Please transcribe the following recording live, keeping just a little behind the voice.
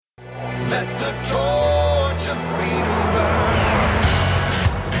Let the torch of freedom burn.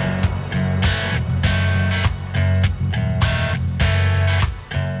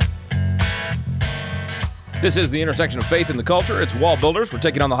 This is the intersection of faith and the culture. It's Wall Builders. We're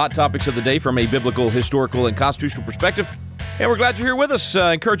taking on the hot topics of the day from a biblical, historical, and constitutional perspective. And we're glad you're here with us.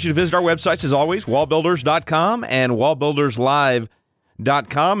 I encourage you to visit our websites, as always, wallbuilders.com and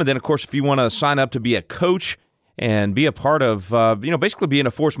wallbuilderslive.com. And then, of course, if you want to sign up to be a coach and be a part of, basically being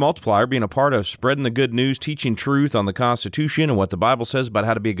a force multiplier, being a part of spreading the good news, teaching truth on the Constitution and what the Bible says about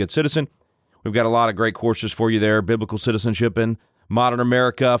how to be a good citizen, we've got a lot of great courses for you there. Biblical Citizenship in Modern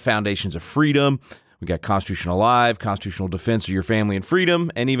America, Foundations of Freedom. We got Constitution Alive, Constitutional Defense of Your Family and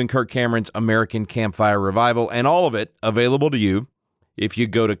Freedom, and even Kirk Cameron's American Campfire Revival, and all of it available to you. If you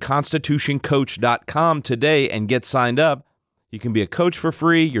go to constitutioncoach.com today and get signed up, you can be a coach for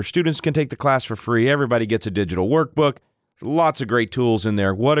free. Your students can take the class for free. Everybody gets a digital workbook. Lots of great tools in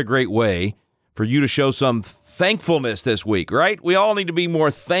there. What a great way for you to show some thankfulness this week, right? We all need to be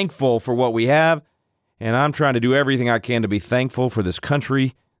more thankful for what we have, and I'm trying to do everything I can to be thankful for this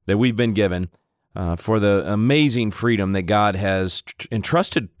country that we've been given. For the amazing freedom that God has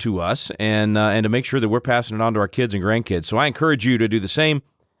entrusted to us, and to make sure that we're passing it on to our kids and grandkids. So I encourage you to do the same.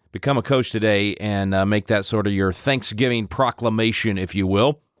 Become a coach today and make that sort of your Thanksgiving proclamation, if you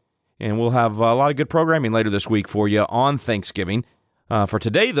will. And we'll have a lot of good programming later this week for you on Thanksgiving. For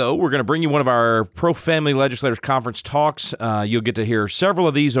today, though, we're going to bring you one of our Pro-Family Legislators Conference talks. You'll get to hear several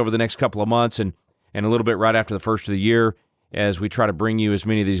of these over the next couple of months and a little bit right after the first of the year, as we try to bring you as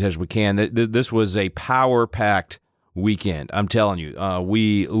many of these as we can. This was a power-packed weekend. I'm telling you,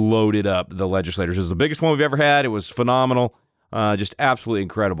 we loaded up the legislators. It was the biggest one we've ever had. It was phenomenal, just absolutely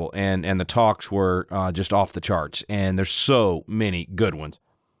incredible. And the talks were just off the charts, and there's so many good ones.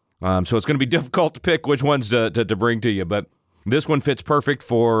 So it's going to be difficult to pick which ones to bring to you, but this one fits perfect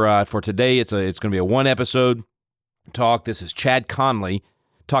for today. It's going to be a one-episode talk. This is Chad Conley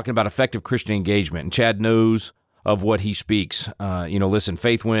talking about effective Christian engagement, and Chad knows of what he speaks. Listen,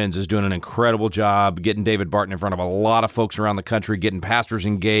 Faith Wins is doing an incredible job getting David Barton in front of a lot of folks around the country, getting pastors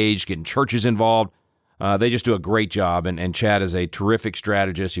engaged, getting churches involved. They just do a great job, and Chad is a terrific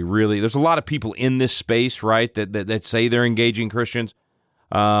strategist. There's a lot of people in this space, right, that say they're engaging Christians,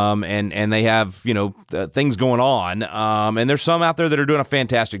 and they have, things going on, and there's some out there that are doing a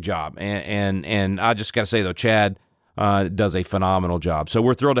fantastic job, and I just got to say, though, Chad does a phenomenal job. So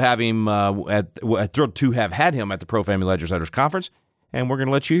we're thrilled to have him, thrilled to have had him at the Pro-Family Legislators Conference, and we're going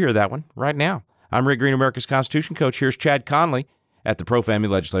to let you hear that one right now. I'm Rick Green, America's Constitution Coach. Here's Chad Conley at the Pro-Family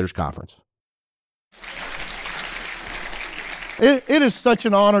Legislators Conference. It is such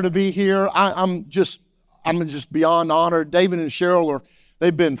an honor to be here. I'm just beyond honored. David and Cheryl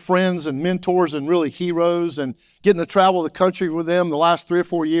they've been friends and mentors and really heroes, and getting to travel the country with them the last 3 or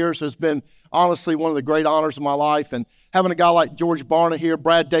 4 years has been honestly one of the great honors of my life. And having a guy like George Barna here,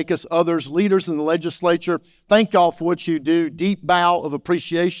 Brad Dacus, others, leaders in the legislature, thank y'all for what you do. Deep bow of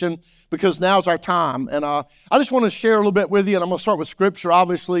appreciation, because now's our time. And I just want to share a little bit with you, and I'm going to start with Scripture,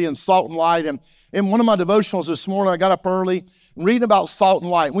 obviously, and salt and light. And in one of my devotionals this morning, I got up early reading about salt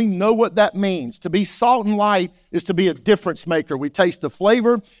and light. We know what that means. To be salt and light is to be a difference maker. We taste the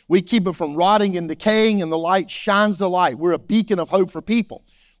flavor, we keep it from rotting and decaying, and the light shines the light. We're a beacon of hope for people.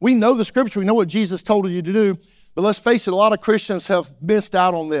 We know the Scripture, we know what Jesus told you to do, but let's face it, a lot of Christians have missed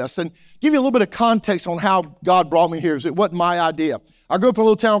out on this. And give you a little bit of context on how God brought me here. It wasn't my idea. I grew up in a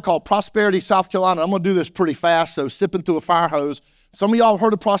little town called Prosperity, South Carolina. I'm going to do this pretty fast, so sipping through a fire hose. Some of y'all have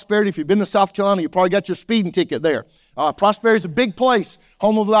heard of Prosperity. If you've been to South Carolina, you probably got your speeding ticket there. Prosperity is a big place,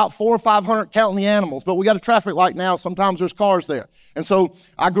 home of about 400 or 500 counting the animals. But we got a traffic light now. Sometimes there's cars there. And so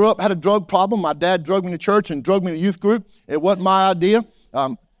I grew up, had a drug problem. My dad drugged me to church and drugged me to youth group. It wasn't my idea.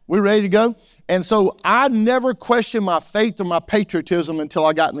 We're ready to go. And so I never questioned my faith or my patriotism until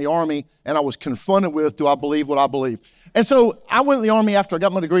I got in the Army and I was confronted with, do I believe what I believe? And so I went in the Army after I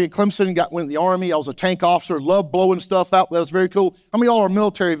got my degree at Clemson, went in the Army. I was a tank officer, loved blowing stuff out. That was very cool. How many of y'all are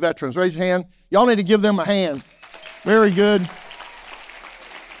military veterans? Raise your hand. Y'all need to give them a hand. Very good.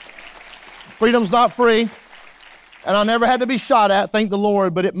 Freedom's not free. And I never had to be shot at, thank the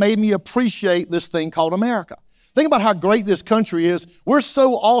Lord, but it made me appreciate this thing called America. Think about how great this country is. We're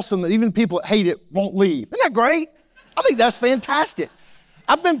so awesome that even people that hate it won't leave. Isn't that great? I think that's fantastic.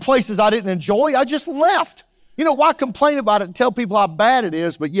 I've been places I didn't enjoy. I just left. Why complain about it and tell people how bad it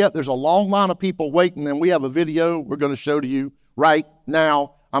is, but yet there's a long line of people waiting, and we have a video we're going to show to you right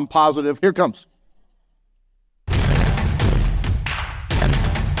now. I'm positive. Here it comes.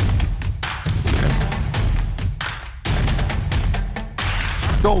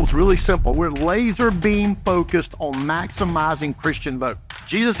 Goal's really simple. We're laser beam focused on maximizing Christian vote.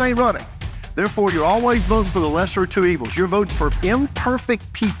 Jesus ain't running. Therefore, you're always voting for the lesser of two evils. You're voting for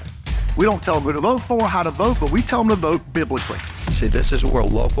imperfect people. We don't tell them who to vote for, how to vote, but we tell them to vote biblically. See, this is where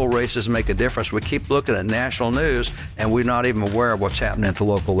local races make a difference. We keep looking at national news, and we're not even aware of what's happening at the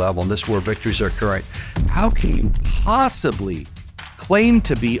local level, and this is where victories are occurring. How can you possibly claim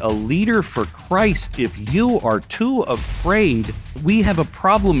to be a leader for Christ if you are too afraid? We have a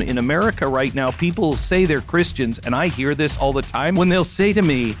problem in America right now. People say they're Christians, and I hear this all the time when they'll say to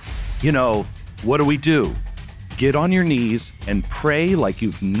me, what do? Get on your knees and pray like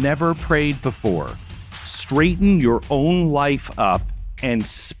you've never prayed before. Straighten your own life up and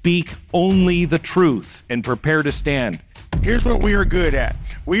speak only the truth and prepare to stand. Here's what we are good at.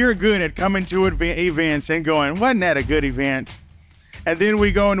 We are good at coming to events and going, wasn't that a good event? And then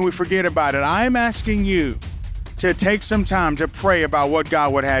we go and we forget about it. I'm asking you to take some time to pray about what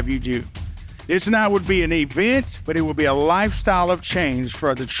God would have you do. This not would be an event, but it would be a lifestyle of change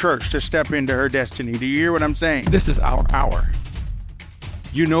for the church to step into her destiny. Do you hear what I'm saying? This is our hour.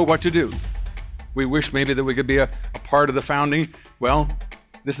 You know what to do. We wish maybe that we could be a part of the founding. Well,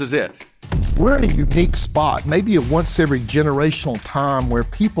 this is it. We're in a unique spot, maybe a once every generational time where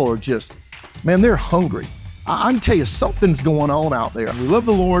people are just, they're hungry. I can tell you something's going on out there. We love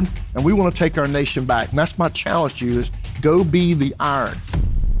the Lord and we want to take our nation back. And that's my challenge to you is go be the iron.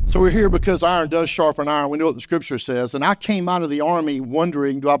 So we're here because iron does sharpen iron. We know what the scripture says. And I came out of the army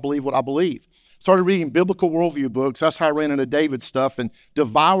wondering, do I believe what I believe? Started reading biblical worldview books. That's how I ran into David's stuff and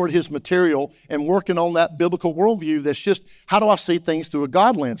devoured his material and working on that biblical worldview that's just, how do I see things through a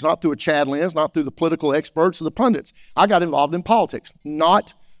God lens, not through a Chad lens, not through the political experts or the pundits. I got involved in politics,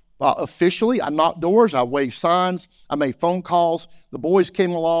 not officially. I knocked doors, I waved signs, I made phone calls. The boys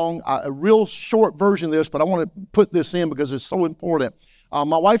came along. A real short version of this, but I want to put this in because it's so important.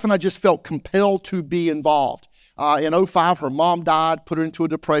 My wife and I just felt compelled to be involved. In 2005, her mom died, put her into a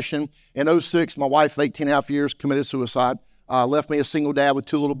depression. In 2006, my wife, 18 and a half years, committed suicide, left me a single dad with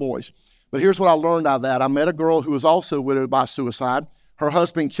 2 little boys. But here's what I learned out of that. I met a girl who was also widowed by suicide. Her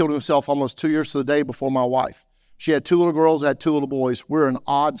husband killed himself almost 2 years to the day before my wife. She had 2 little girls, I had 2 little boys. We're an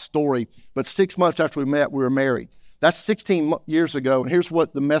odd story, but 6 months after we met, we were married. That's 16 years ago, and here's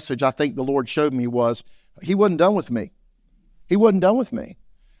what the message I think the Lord showed me was, he wasn't done with me. He wasn't done with me.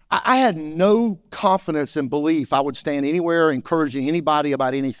 I had no confidence and belief I would stand anywhere encouraging anybody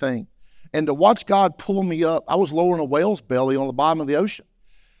about anything. And to watch God pull me up, I was lowering a whale's belly on the bottom of the ocean.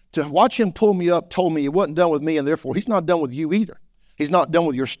 To watch him pull me up told me he wasn't done with me, and therefore he's not done with you either. He's not done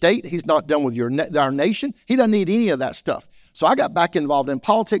with your state. He's not done with our nation. He doesn't need any of that stuff. So I got back involved in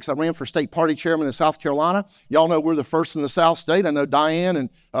politics. I ran for state party chairman in South Carolina. Y'all know we're the first in the South State. I know Diane and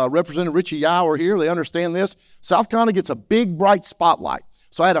Representative Richie Yao are here. They understand this. South Carolina gets a big, bright spotlight.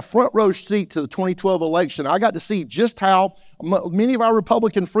 So I had a front row seat to the 2012 election. I got to see just how many of our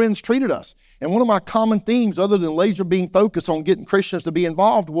Republican friends treated us. And one of my common themes, other than laser beam focus on getting Christians to be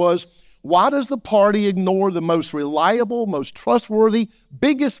involved, was, why does the party ignore the most reliable, most trustworthy,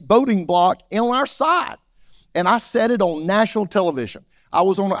 biggest voting bloc on our side? And I said it on national television.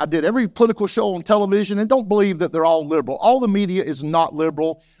 I did every political show on television, and don't believe that they're all liberal. All the media is not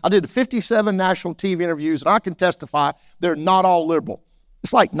liberal. I did 57 national TV interviews, and I can testify they're not all liberal.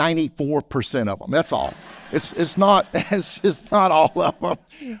 It's like 94% of them. That's all. It's not all of them.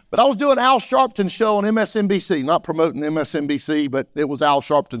 But I was doing Al Sharpton's show on MSNBC, not promoting MSNBC, but it was Al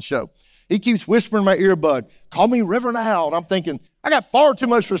Sharpton's show. He keeps whispering in my earbud, call me Reverend Al. And I'm thinking, I got far too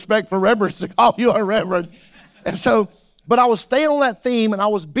much respect for reverends to call you a reverend. And so, but I was staying on that theme, and I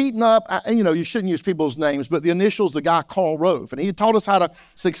was beaten up. And you shouldn't use people's names, but the initials, the guy Karl Rove. And he taught us how to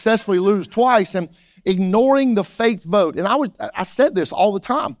successfully lose twice and ignoring the faith vote. And I said this all the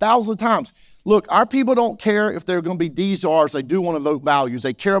time, thousands of times. Look, our people don't care if they're going to be D's or R's. They do want to vote values.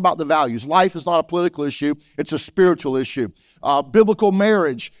 They care about the values. Life is not a political issue. It's a spiritual issue. Biblical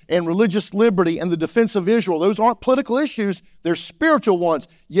marriage and religious liberty and the defense of Israel, those aren't political issues. They're spiritual ones.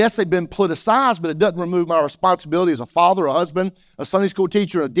 Yes, they've been politicized, but it doesn't remove my responsibility as a father, a husband, a Sunday school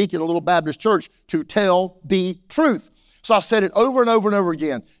teacher, a deacon in a little Baptist church to tell the truth. So I said it over and over and over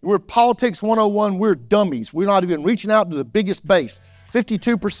again. We're politics 101. We're dummies. We're not even reaching out to the biggest base.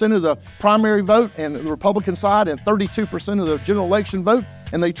 52% of the primary vote and the Republican side and 32% of the general election vote,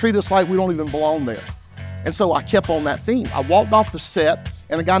 and they treat us like we don't even belong there. And so I kept on that theme. I walked off the set,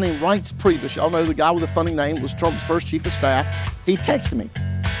 and a guy named Reince Priebus, y'all know the guy with the funny name, was Trump's first chief of staff. He texted me.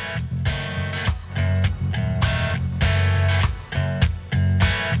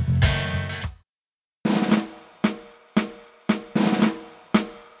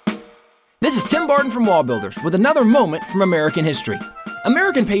 This This is Tim Barton from Wall Builders with another moment from American history.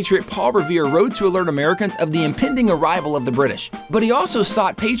 American patriot Paul Revere rode to alert Americans of the impending arrival of the British, but he also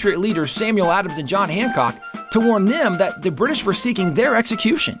sought patriot leaders Samuel Adams and John Hancock to warn them that the British were seeking their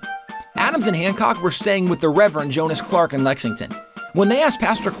execution. Adams and Hancock were staying with the Reverend Jonas Clark in Lexington. When they asked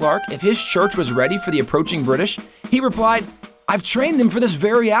Pastor Clark if his church was ready for the approaching British, he replied, "I've trained them for this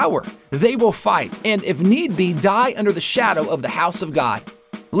very hour. They will fight, and if need be, die under the shadow of the house of God."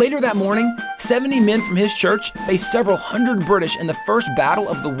 Later that morning, 70 men from his church faced several hundred British in the first battle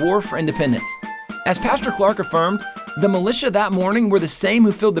of the War for Independence. As Pastor Clark affirmed, the militia that morning were the same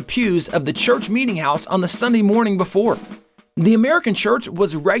who filled the pews of the church meeting house on the Sunday morning before. The American church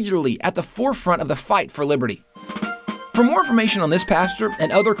was regularly at the forefront of the fight for liberty. For more information on this pastor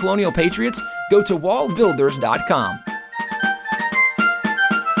and other colonial patriots, go to wallbuilders.com.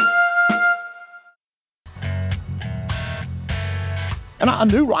 And I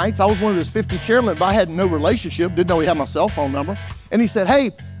knew Wrights. I was one of his 50 chairmen, but I had no relationship, didn't know he had my cell phone number. And he said, "Hey,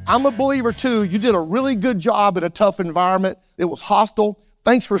 I'm a believer too. You did a really good job in a tough environment. It was hostile.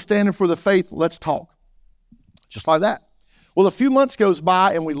 Thanks for standing for the faith. Let's talk." Just like that. Well, a few months goes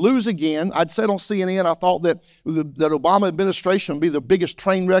by and we lose again. I'd said on CNN, I thought that the Obama administration would be the biggest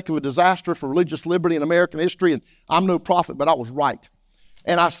train wreck of a disaster for religious liberty in American history, and I'm no prophet, but I was right.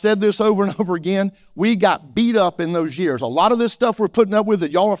 And I said this over and over again. We got beat up in those years. A lot of this stuff we're putting up with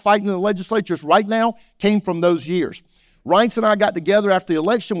that y'all are fighting in the legislatures right now came from those years. Reince and I got together after the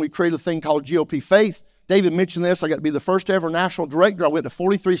election. We created a thing called GOP Faith. David mentioned this. I got to be the first ever national director. I went to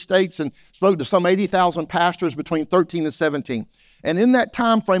 43 states and spoke to some 80,000 pastors between 13 and 17. And in that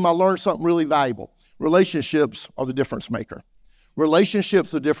time frame, I learned something really valuable. Relationships are the difference maker.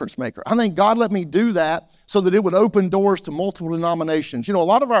 Relationships are the difference maker. I think God let me do that so that it would open doors to multiple denominations. You know, a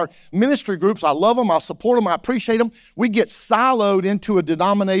lot of our ministry groups, I love them, I support them, I appreciate them. We get siloed into a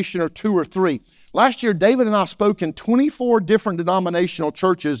denomination or two or three. Last year, David and I spoke in 24 different denominational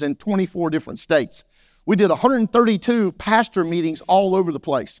churches in 24 different states. We did 132 pastor meetings all over the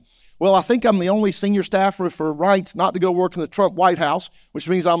place. Well, I think I'm the only senior staffer for Wrights not to go work in the Trump White House, which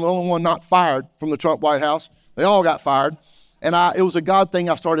means I'm the only one not fired from the Trump White House. They all got fired. And it was a God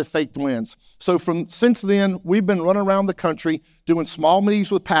thing. I started Faith Wins. So since then, we've been running around the country doing small meetings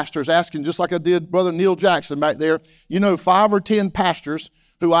with pastors, asking, just like I did Brother Neil Jackson back there, 5 or 10 pastors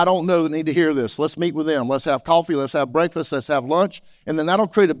who I don't know that need to hear this. Let's meet with them. Let's have coffee. Let's have breakfast. Let's have lunch. And then that'll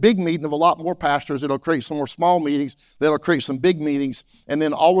create a big meeting of a lot more pastors. It'll create some more small meetings. That'll create some big meetings. And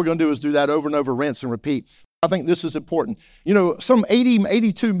then all we're going to do is do that over and over, rinse and repeat. I think this is important. Some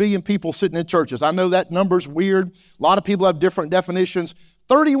 82 million people sitting in churches. I know that number's weird. A lot of people have different definitions.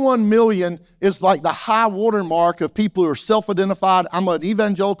 31 million is like the high watermark of people who are self-identified. I'm an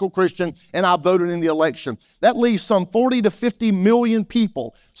evangelical Christian and I voted in the election. That leaves some 40 to 50 million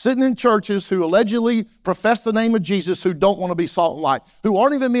people sitting in churches who allegedly profess the name of Jesus who don't want to be salt and light, who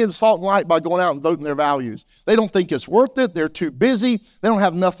aren't even being salt and light by going out and voting their values. They don't think it's worth it. They're too busy. They don't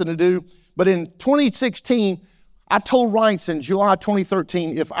have nothing to do. But in 2016, I told Reince in July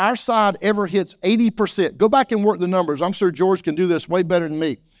 2013, if our side ever hits 80%, go back and work the numbers. I'm sure George can do this way better than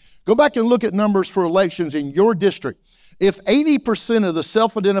me. Go back and look at numbers for elections in your district. If 80% of the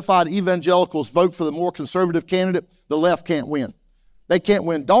self-identified evangelicals vote for the more conservative candidate, the left can't win. They can't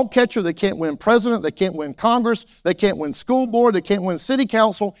win dog catcher, they can't win president, they can't win Congress, they can't win school board, they can't win city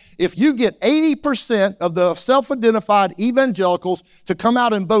council. If you get 80% of the self-identified evangelicals to come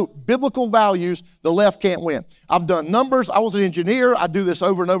out and vote biblical values, the left can't win. I've done numbers. I was an engineer. I do this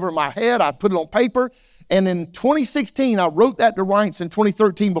over and over in my head. I put it on paper. And in 2016, I wrote that to Reince in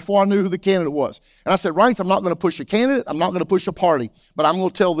 2013 before I knew who the candidate was. And I said, Reince, I'm not going to push a candidate. I'm not going to push a party. But I'm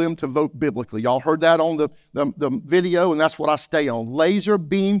going to tell them to vote biblically. Y'all heard that on the video, and that's what I stay on. Laser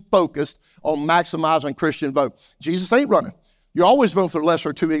beam focused on maximizing Christian vote. Jesus ain't running. You're always voting for the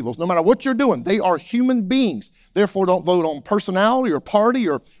lesser of two evils. No matter what you're doing, they are human beings. Therefore, don't vote on personality or party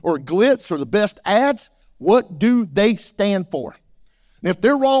or glitz or the best ads. What do they stand for? And if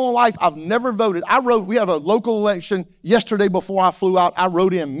they're wrong in life, I've never voted. We have a local election yesterday before I flew out. I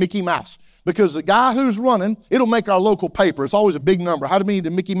wrote in Mickey Mouse because the guy who's running, it'll make our local paper. It's always a big number. How many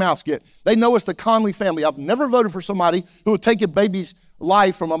did Mickey Mouse get? They know it's the Conley family. I've never voted for somebody who would take a baby's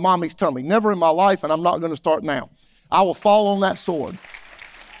life from a mommy's tummy. Never in my life, and I'm not going to start now. I will fall on that sword.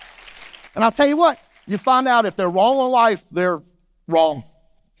 And I'll tell you what, you find out if they're wrong in life, they're wrong.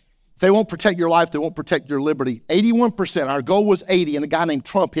 If they won't protect your life, they won't protect your liberty. 81%. Our goal was 80, and a guy named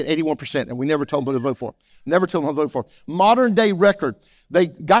Trump hit 81%, and we never told him who to vote for. Never told him who to vote for. Modern day record. They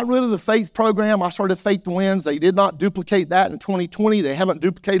got rid of the faith program. I started Faith Wins. They did not duplicate that in 2020. They haven't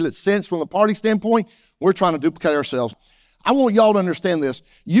duplicated it since from a party standpoint. We're trying to duplicate ourselves. I want y'all to understand this.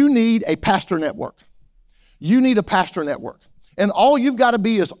 You need a pastor network. You need a pastor network. And all you've got to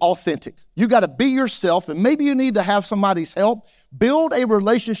be is authentic. You've got to be yourself, and maybe you need to have somebody's help. Build a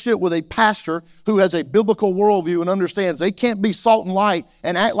relationship with a pastor who has a biblical worldview and understands they can't be salt and light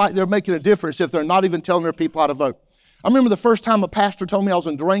and act like they're making a difference if they're not even telling their people how to vote. I remember the first time a pastor told me I was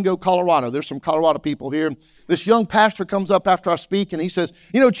in Durango, Colorado. There's some Colorado people here. This young pastor comes up after I speak, and he says,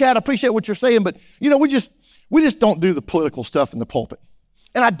 Chad, I appreciate what you're saying, but, we just don't do the political stuff in the pulpit.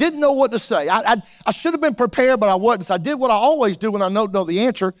 And I didn't know what to say. I should have been prepared, but I wasn't. So I did what I always do when I don't know the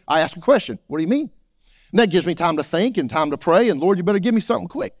answer. I ask a question. What do you mean? And that gives me time to think and time to pray. And Lord, you better give me something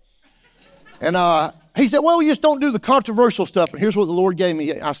quick. And he said, well, we just don't do the controversial stuff. And here's what the Lord gave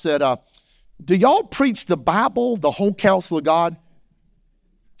me. I said, do y'all preach the Bible, the whole counsel of God?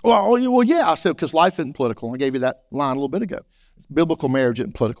 Well, yeah. I said, because life isn't political. I gave you that line a little bit ago. Biblical marriage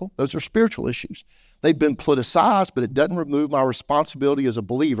isn't political. Those are spiritual issues. They've been politicized, but it doesn't remove my responsibility as a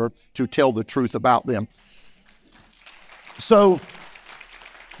believer to tell the truth about them. So,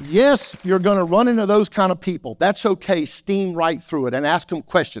 yes, you're going to run into those kind of people. That's okay. Steam right through it and ask them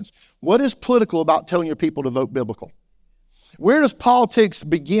questions. What is political about telling your people to vote biblical? Where does politics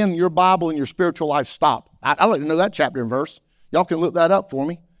begin, your Bible and your spiritual life stop? I'd like to know that chapter and verse. Y'all can look that up for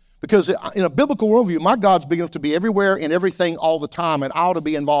me. Because in a biblical worldview, my God's big enough to be everywhere and everything all the time, and I ought to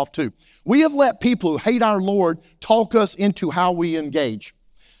be involved too. We have let people who hate our Lord talk us into how we engage.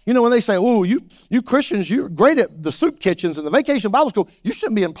 When they say, oh, you Christians, you're great at the soup kitchens and the vacation Bible school, you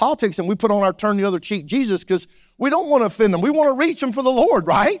shouldn't be in politics, and we put on our turn the other cheek Jesus because we don't want to offend them. We want to reach them for the Lord,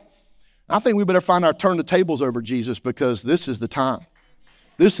 right? I think we better find our turn the tables over Jesus because this is the time.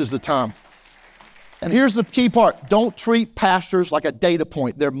 This is the time. And here's the key part. Don't treat pastors like a data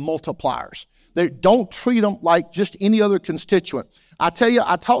point. They're multipliers. Don't treat them like just any other constituent. I tell you,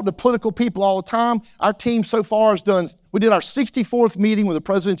 I talk to political people all the time. Our team so far we did our 64th meeting with a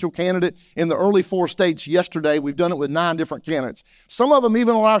presidential candidate in the early 4 states yesterday. We've done it with 9 different candidates. Some of them,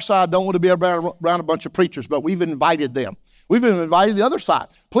 even on our side, don't want to be around a bunch of preachers, but we've invited them. We've even invited the other side.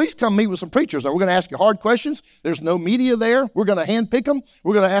 Please come meet with some preachers. Now, we're going to ask you hard questions. There's no media there. We're going to handpick them.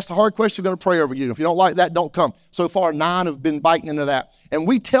 We're going to ask the hard questions. We're going to pray over you. If you don't like that, don't come. So far, 9 have been biting into that. And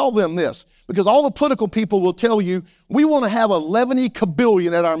we tell them this, because all the political people will tell you, we want to have 11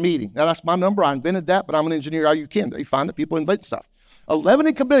 kabillion at our meeting. Now, that's my number. I invented that, but I'm an engineer. You find that people invent stuff.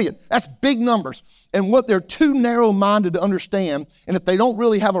 11 kabillion. That's big numbers. And what they're too narrow-minded to understand, and if they don't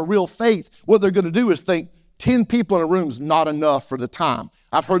really have a real faith, what they're going to do is think, 10 people in a room is not enough for the time.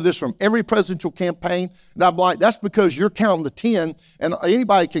 I've heard this from every presidential campaign, and I'm like, that's because you're counting the 10, and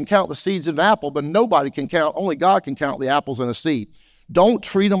anybody can count the seeds in an apple, but nobody can count, only God can count the apples in a seed. Don't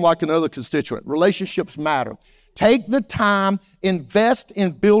treat them like another constituent. Relationships matter. Take the time, invest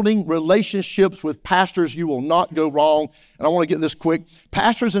in building relationships with pastors. You will not go wrong. And I want to get this quick.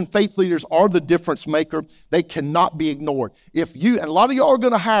 Pastors and faith leaders are the difference maker. They cannot be ignored. And a lot of y'all are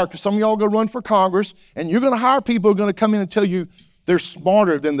going to hire, because some of y'all are going to run for Congress, and you're going to hire people who are going to come in and tell you they're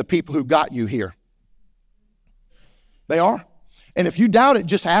smarter than the people who got you here. They are. And if you doubt it,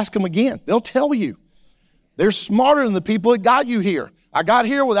 just ask them again. They'll tell you. They're smarter than the people that got you here. I got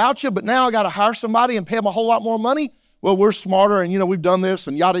here without you, but now I got to hire somebody and pay them a whole lot more money. Well, we're smarter, and we've done this,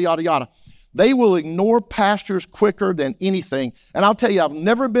 and yada, yada, yada. They will ignore pastors quicker than anything. And I'll tell you, I've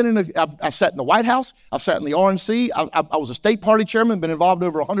never been I've sat in the White House. I've sat in the RNC. I was a state party chairman, been involved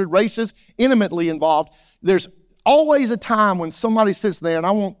over 100 races, intimately involved. There's always a time when somebody sits there, and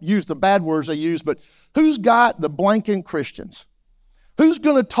I won't use the bad words they use, but who's got the blanking Christians? Who's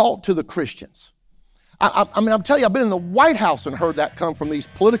going to talk to the Christians? I'm telling you, I've been in the White House and heard that come from these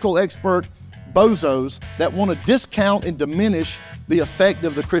political expert bozos that want to discount and diminish the effect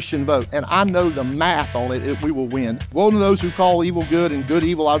of the Christian vote. And I know the math on it, we will win. Woe to those who call evil good and good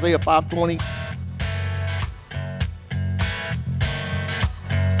evil, Isaiah 5:20.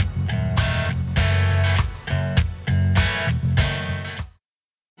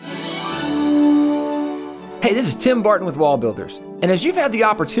 Hey, this is Tim Barton with Wall Builders. And as you've had the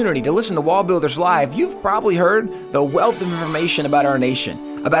opportunity to listen to Wall Builders Live, you've probably heard the wealth of information about our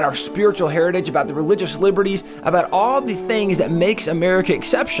nation, about our spiritual heritage, about the religious liberties, about all the things that makes America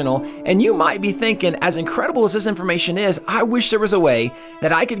exceptional. And you might be thinking, as incredible as this information is, I wish there was a way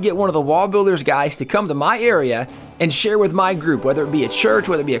that I could get one of the Wall Builders guys to come to my area and share with my group, whether it be a church,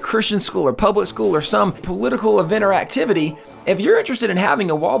 whether it be a Christian school or public school or some political event or activity. If you're interested in having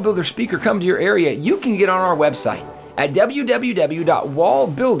a Wall Builder speaker come to your area, you can get on our website at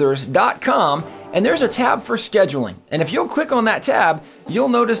www.wallbuilders.com, and there's a tab for scheduling. And if you'll click on that tab, you'll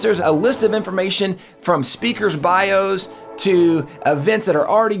notice there's a list of information from speakers' bios to events that are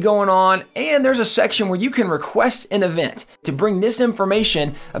already going on, and there's a section where you can request an event to bring this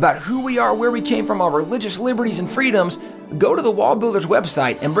information about who we are, where we came from, our religious liberties and freedoms. Go to the Wall Builders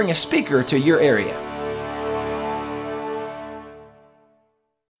website and bring a speaker to your area.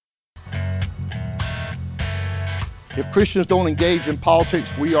 If Christians don't engage in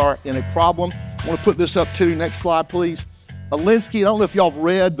politics, we are in a problem. I want to put this up too. Next slide, please. Alinsky, I don't know if y'all have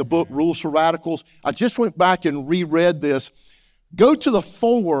read the book Rules for Radicals. I just went back and reread this. Go to the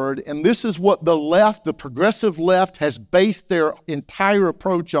foreword, and this is what the left, the progressive left, has based their entire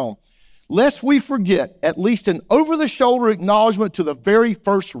approach on. Lest we forget, at least an over-the-shoulder acknowledgement to the very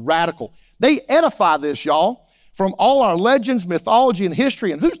first radical. They edify this, y'all, from all our legends, mythology, and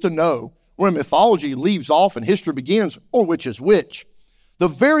history. And who's to know where mythology leaves off and history begins, or which is which? The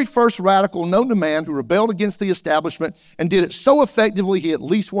very first radical known to man who rebelled against the establishment and did it so effectively he at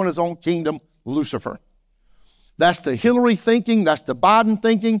least won his own kingdom, Lucifer. That's the Hillary thinking, that's the Biden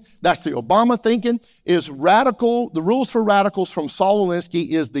thinking, that's the Obama thinking. Is radical, the Rules for Radicals from Saul Alinsky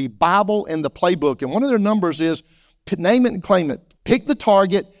is the Bible and the playbook. And one of their numbers is name it and claim it. Pick the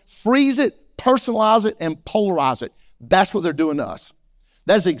target, freeze it, personalize it, and polarize it. That's what they're doing to us.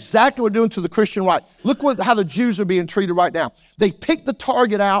 That's exactly what they're doing to the Christian right. Look how the Jews are being treated right now. They pick the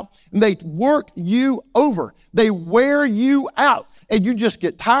target out and they work you over. They wear you out. And you just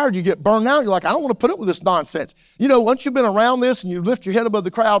get tired, you get burned out. You're like, I don't want to put up with this nonsense. You know, once you've been around this and you lift your head above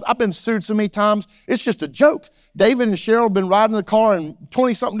the crowd, I've been sued so many times, it's just a joke. David and Cheryl have been riding in the car in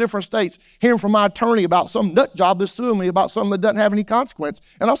 20-something different states, hearing from my attorney about some nut job that's suing me about something that doesn't have any consequence.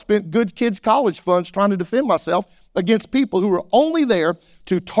 And I've spent good kids' college funds trying to defend myself against people who are only there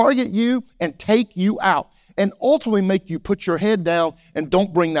to target you and take you out and ultimately make you put your head down and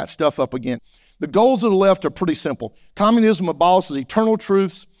don't bring that stuff up again. The goals of the left are pretty simple. Communism abolishes eternal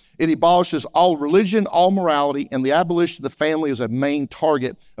truths. It abolishes all religion, all morality, and the abolition of the family is a main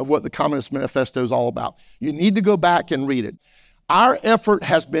target of what the Communist Manifesto is all about. You need to go back and read it. Our effort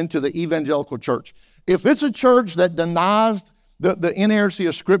has been to the evangelical church. If it's a church that denies the inerrancy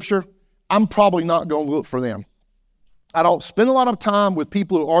of Scripture, I'm probably not going to look for them. I don't spend a lot of time with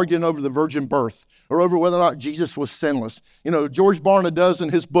people who are arguing over the virgin birth or over whether or not Jesus was sinless. You know, George Barna does in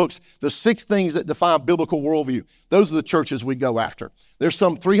his books, the 6 things that define biblical worldview. Those are the churches we go after. There's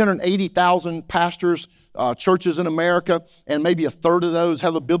some 380,000 pastors, churches in America, and maybe a third of those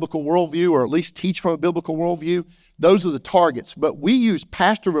have a biblical worldview or at least teach from a biblical worldview. Those are the targets. But we use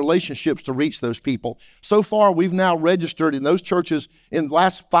pastor relationships to reach those people. So far, we've now registered in those churches in the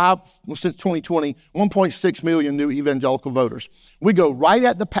last since 2020, 1.6 million new evangelical voters. We go right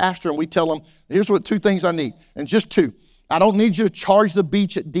at the pastor and we tell them, here's what 2 things I need, and just 2. I don't need you to charge the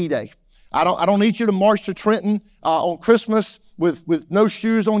beach at D-Day. I don't need you to march to Trenton on Christmas with no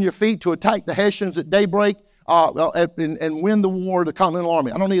shoes on your feet to attack the Hessians at daybreak and win the war of the Continental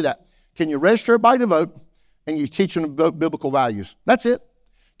Army. I don't need that. Can you register everybody to vote and you teach them about biblical values? That's it.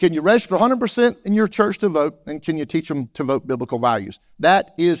 Can you register 100% in your church to vote, and can you teach them to vote biblical values?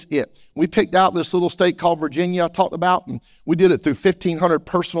 That is it. We picked out this little state called Virginia I talked about, and we did it through 1,500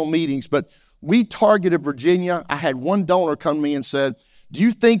 personal meetings, but we targeted Virginia. I had one donor come to me and said, do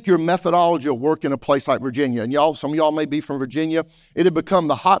you think your methodology will work in a place like Virginia? And y'all, some of y'all may be from Virginia. It had become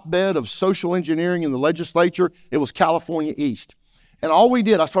the hotbed of social engineering in the legislature. It was California East. And all we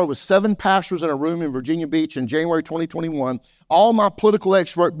did, I started with 7 pastors in a room in Virginia Beach in January 2021. All my political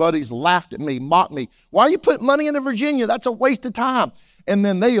expert buddies laughed at me, mocked me. Why are you putting money into Virginia? That's a waste of time. And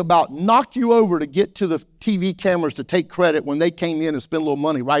then they about knocked you over to get to the TV cameras to take credit when they came in and spent a little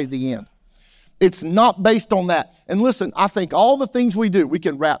money right at the end. It's not based on that. And listen, I think all the things we do, we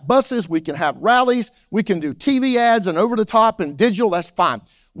can wrap buses, we can have rallies, we can do TV ads and over the top and digital, that's fine.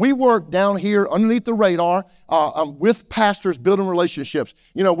 We work down here underneath the radar with pastors building relationships.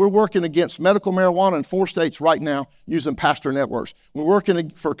 You know, we're working against medical marijuana in 4 states right now using pastor networks. We're working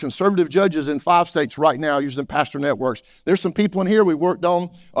for conservative judges in 5 states right now using pastor networks. There's some people in here we worked on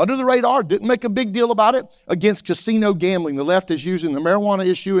under the radar, didn't make a big deal about it, against casino gambling. The left is using the marijuana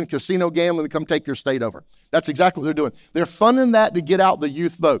issue and casino gambling to come take your state over. That's exactly what they're doing. They're funding that to get out the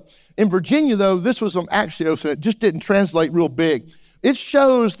youth vote. In Virginia, though, this was some Axios, and it just didn't translate real big. It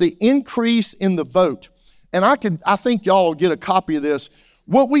shows the increase in the vote. And I think y'all will get a copy of this.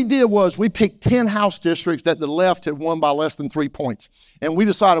 What we did was we picked 10 House districts that the left had won by less than 3 points. And we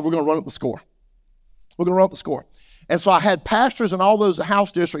decided we're going to run up the score. We're going to run up the score. And so I had pastors in all those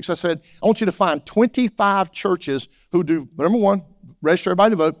House districts. I said, I want you to find 25 churches who do, number 1, register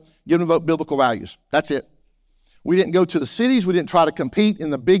everybody to vote, give them to vote biblical values. That's it. We didn't go to the cities. We didn't try to compete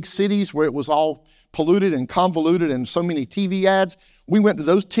in the big cities where it was all polluted and convoluted and so many TV ads. We went to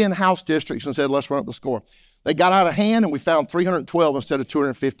those 10 House districts and said, let's run up the score. They got out of hand, and we found 312 instead of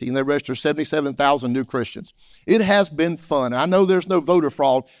 250, and they registered 77,000 new Christians. It has been fun. I know there's no voter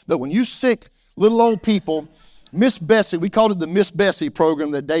fraud, but when you sick little old people, Miss Bessie, we called it the Miss Bessie program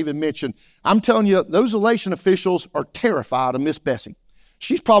that David mentioned. I'm telling you, those election officials are terrified of Miss Bessie.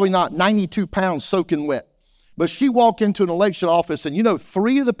 She's probably not 92 pounds soaking wet, but she walked into an election office, and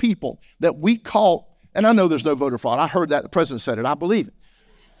 3 of the people that we caught, and I know there's no voter fraud. I heard that. The president said it. I believe it.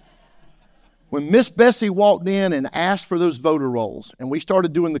 When Miss Bessie walked in and asked for those voter rolls, and we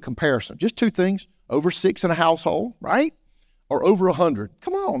started doing the comparison, just 2 things, over 6 in a household, right? Or over 100.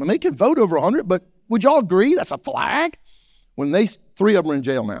 Come on, and they can vote over 100, but would y'all agree that's a flag? When 3 of them are in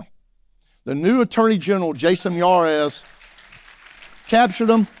jail now. The new Attorney General, Jason Miyares, captured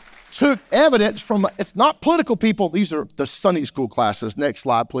them, took evidence from, it's not political people, these are the Sunday school classes. Next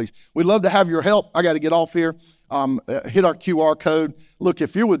slide, please. We'd love to have your help. I got to get off here. Hit our QR code. Look,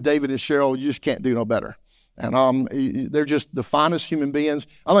 if you're with David and Cheryl, you just can't do no better. And they're just the finest human beings.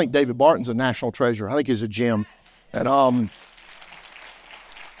 I think David Barton's a national treasure. I think he's a gem. And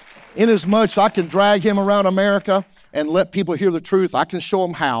inasmuch I can drag him around America and let people hear the truth, I can show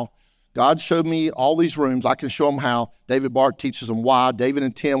them how. God showed me all these rooms. I can show them how. David Bart teaches them why. David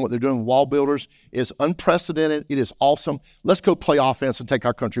and Tim, what they're doing with Wall Builders is unprecedented. It is awesome. Let's go play offense and take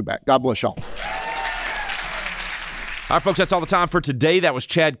our country back. God bless y'all. All right, folks, that's all the time for today. That was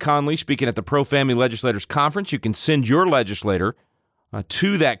Chad Conley speaking at the Pro Family Legislators Conference. You can send your legislator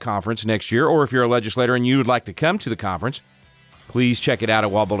to that conference next year, or if you're a legislator and you would like to come to the conference, please check it out at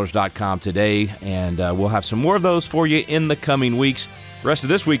wallbuilders.com today, and we'll have some more of those for you in the coming weeks. The rest of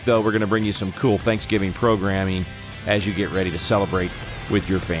this week, though, we're going to bring you some cool Thanksgiving programming as you get ready to celebrate with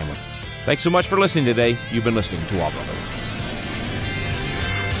your family. Thanks so much for listening today. You've been listening to Wall Builders.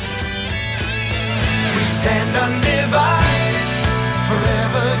 We stand undivided,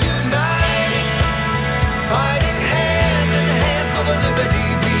 forever